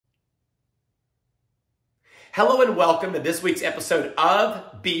Hello and welcome to this week's episode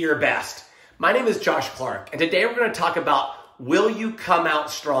of Be Your Best. My name is Josh Clark, and today we're going to talk about, will you come out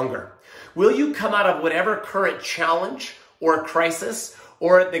stronger? Will you come out of whatever current challenge or crisis,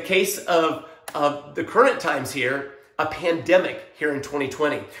 or in the case of the current times here, a pandemic here in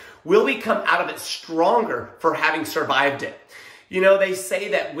 2020? Will we come out of it stronger for having survived it? You know, they say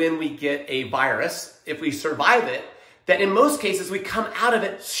that when we get a virus, if we survive it, that in most cases we come out of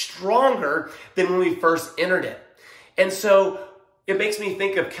it stronger than when we first entered it. And so it makes me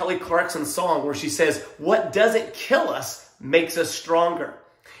think of Kelly Clarkson's song where she says, what doesn't kill us makes us stronger.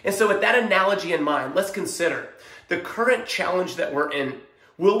 And so with that analogy in mind, let's consider the current challenge that we're in.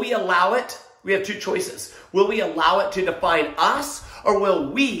 Will we allow it? We have two choices. Will we allow it to define us, or will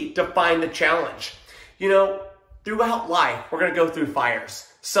we define the challenge? You know, throughout life, we're going to go through fires,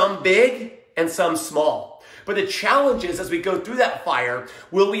 some big and some small. But the challenge is, as we go through that fire,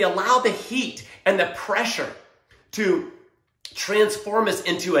 will we allow the heat and the pressure to transform us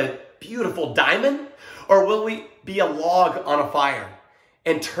into a beautiful diamond? Or will we be a log on a fire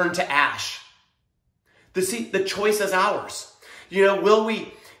and turn to ash? The choice is ours. You know, will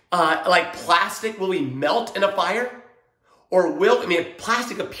we, like plastic, will we melt in a fire? Or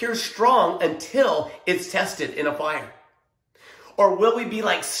plastic appears strong until it's tested in a fire. Or will we be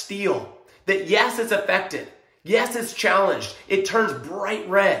like steel? That yes, it's affected. Yes, it's challenged. It turns bright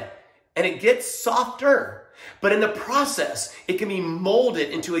red and it gets softer. But in the process, it can be molded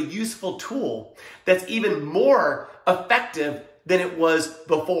into a useful tool that's even more effective than it was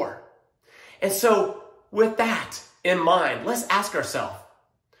before. And so with that in mind, let's ask ourselves,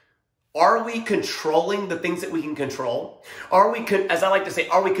 are we controlling the things that we can control? Are we, as I like to say,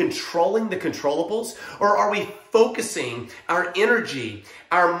 are we controlling the controllables? Or are we focusing our energy,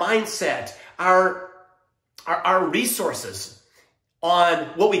 our mindset, our resources on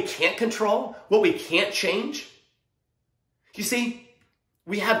what we can't control, what we can't change? You see,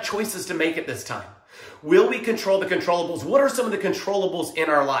 we have choices to make at this time. Will we control the controllables? What are some of the controllables in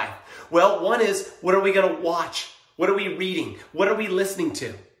our life? Well, one is, what are we going to watch? What are we reading? What are we listening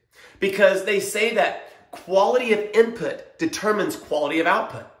to? Because they say that quality of input determines quality of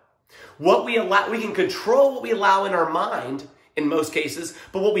output. What we allow, we can control what we allow in our mind in most cases,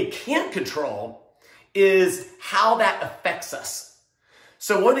 but what we can't control is how that affects us.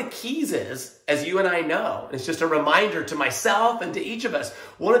 So one of the keys is, as you and I know, and it's just a reminder to myself and to each of us,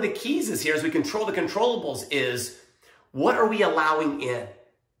 one of the keys is here as we control the controllables is, what are we allowing in?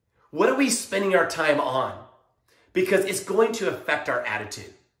 What are we spending our time on? Because it's going to affect our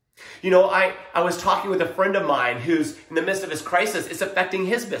attitude. You know, I was talking with a friend of mine who's in the midst of his crisis. It's affecting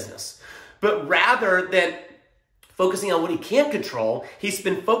his business. But rather than focusing on what he can't control, he's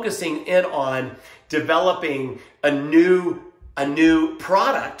been focusing in on developing a new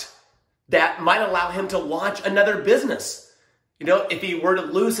product that might allow him to launch another business. You know, if he were to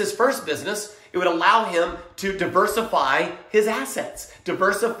lose his first business, it would allow him to diversify his assets,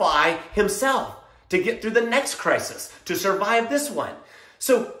 diversify himself to get through the next crisis, to survive this one.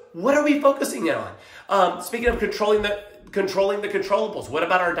 So what are we focusing in on? Speaking of controlling the controllables, what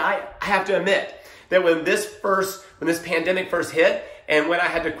about our diet? I have to admit that when this pandemic first hit, and when I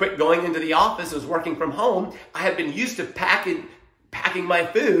had to quit going into the office, I was working from home, I had been used to packing my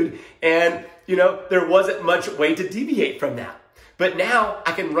food, and you know, there wasn't much way to deviate from that. But now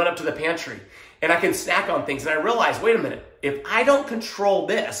I can run up to the pantry and I can snack on things, and I realize, wait a minute, if I don't control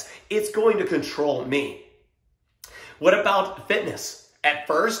this, it's going to control me. What about fitness? At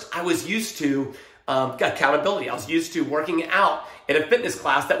first, I was used to accountability. I was used to working out in a fitness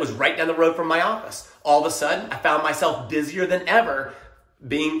class that was right down the road from my office. All of a sudden, I found myself busier than ever.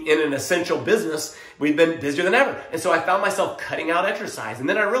 Being in an essential business, we've been busier than ever. And so I found myself cutting out exercise. And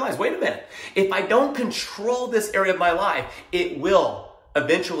then I realized, wait a minute, if I don't control this area of my life, it will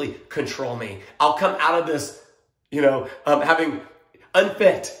eventually control me. I'll come out of this, having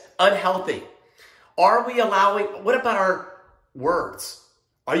unfit, unhealthy. Are we allowing, what about our words?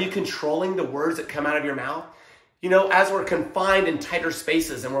 Are you controlling the words that come out of your mouth? You know, as we're confined in tighter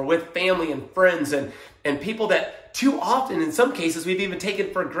spaces and we're with family and friends and people that too often, in some cases, we've even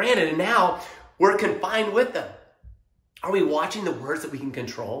taken for granted, and now we're confined with them. Are we watching the words that we can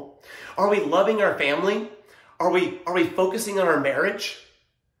control? Are we loving our family? Are we focusing on our marriage?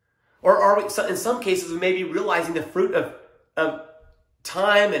 Or are we, in some cases, we may be realizing the fruit of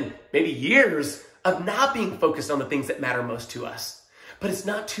time and maybe years of not being focused on the things that matter most to us. But it's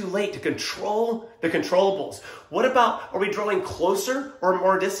not too late to control the controllables. What about, are we drawing closer or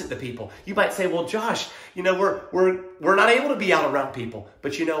more distant to people? You might say, well, Josh, you know, we're not able to be out around people.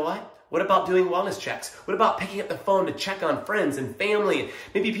 But you know what? What about doing wellness checks? What about picking up the phone to check on friends and family,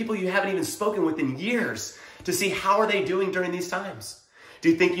 maybe people you haven't even spoken with in years, to see how are they doing during these times? Do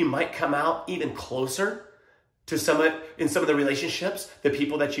you think you might come out even closer to some of the relationships, the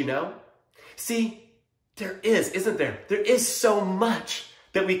people that you know? See, isn't there? There is so much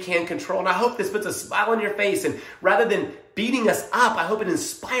that we can control. And I hope this puts a smile on your face. And rather than beating us up, I hope it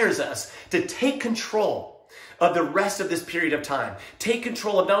inspires us to take control of the rest of this period of time. Take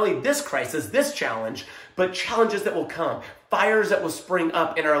control of not only this crisis, this challenge, but challenges that will come, fires that will spring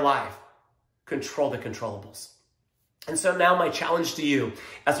up in our life. Control the controllables. And so now my challenge to you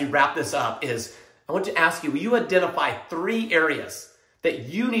as we wrap this up is, I want to ask you, will you identify 3 areas that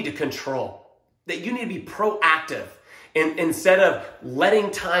you need to control, that you need to be proactive in, instead of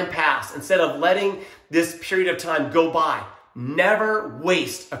letting time pass, instead of letting this period of time go by? Never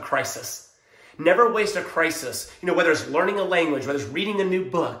waste a crisis. Never waste a crisis. Whether it's learning a language, whether it's reading a new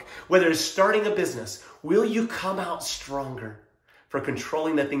book, whether it's starting a business, will you come out stronger for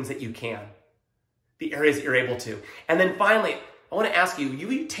controlling the things that you can, the areas that you're able to? And then finally, I want to ask you,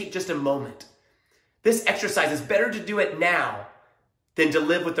 will you take just a moment? This exercise is better to do it now than to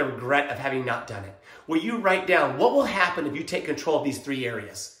live with the regret of having not done it. Will you write down what will happen if you take control of these 3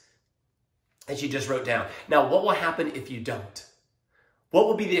 areas that you just wrote down? Now, what will happen if you don't? What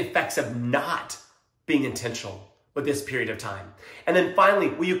will be the effects of not being intentional with this period of time? And then finally,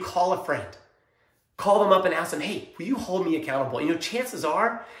 will you call a friend? Call them up and ask them, hey, will you hold me accountable? Chances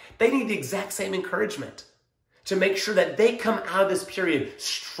are they need the exact same encouragement to make sure that they come out of this period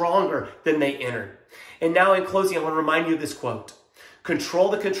stronger than they entered. And now in closing, I want to remind you of this quote: control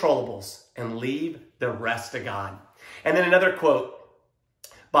the controllables and leave the rest to God. And then another quote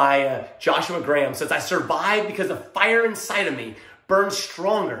by Joshua Graham says, I survived because the fire inside of me burns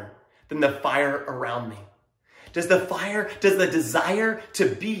stronger than the fire around me. Does the desire to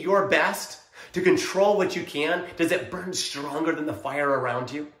be your best, to control what you can, does it burn stronger than the fire around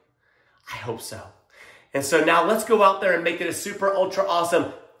you? I hope so. And so now let's go out there and make it a super ultra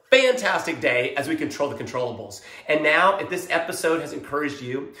awesome, fantastic day as we control the controllables. And now, if this episode has encouraged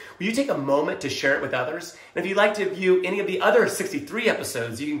you, will you take a moment to share it with others? And if you'd like to view any of the other 63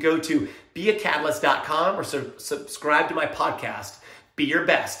 episodes, you can go to beacatalyst.com or subscribe to my podcast, Be Your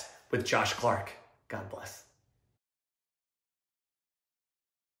Best with Josh Clark. God bless.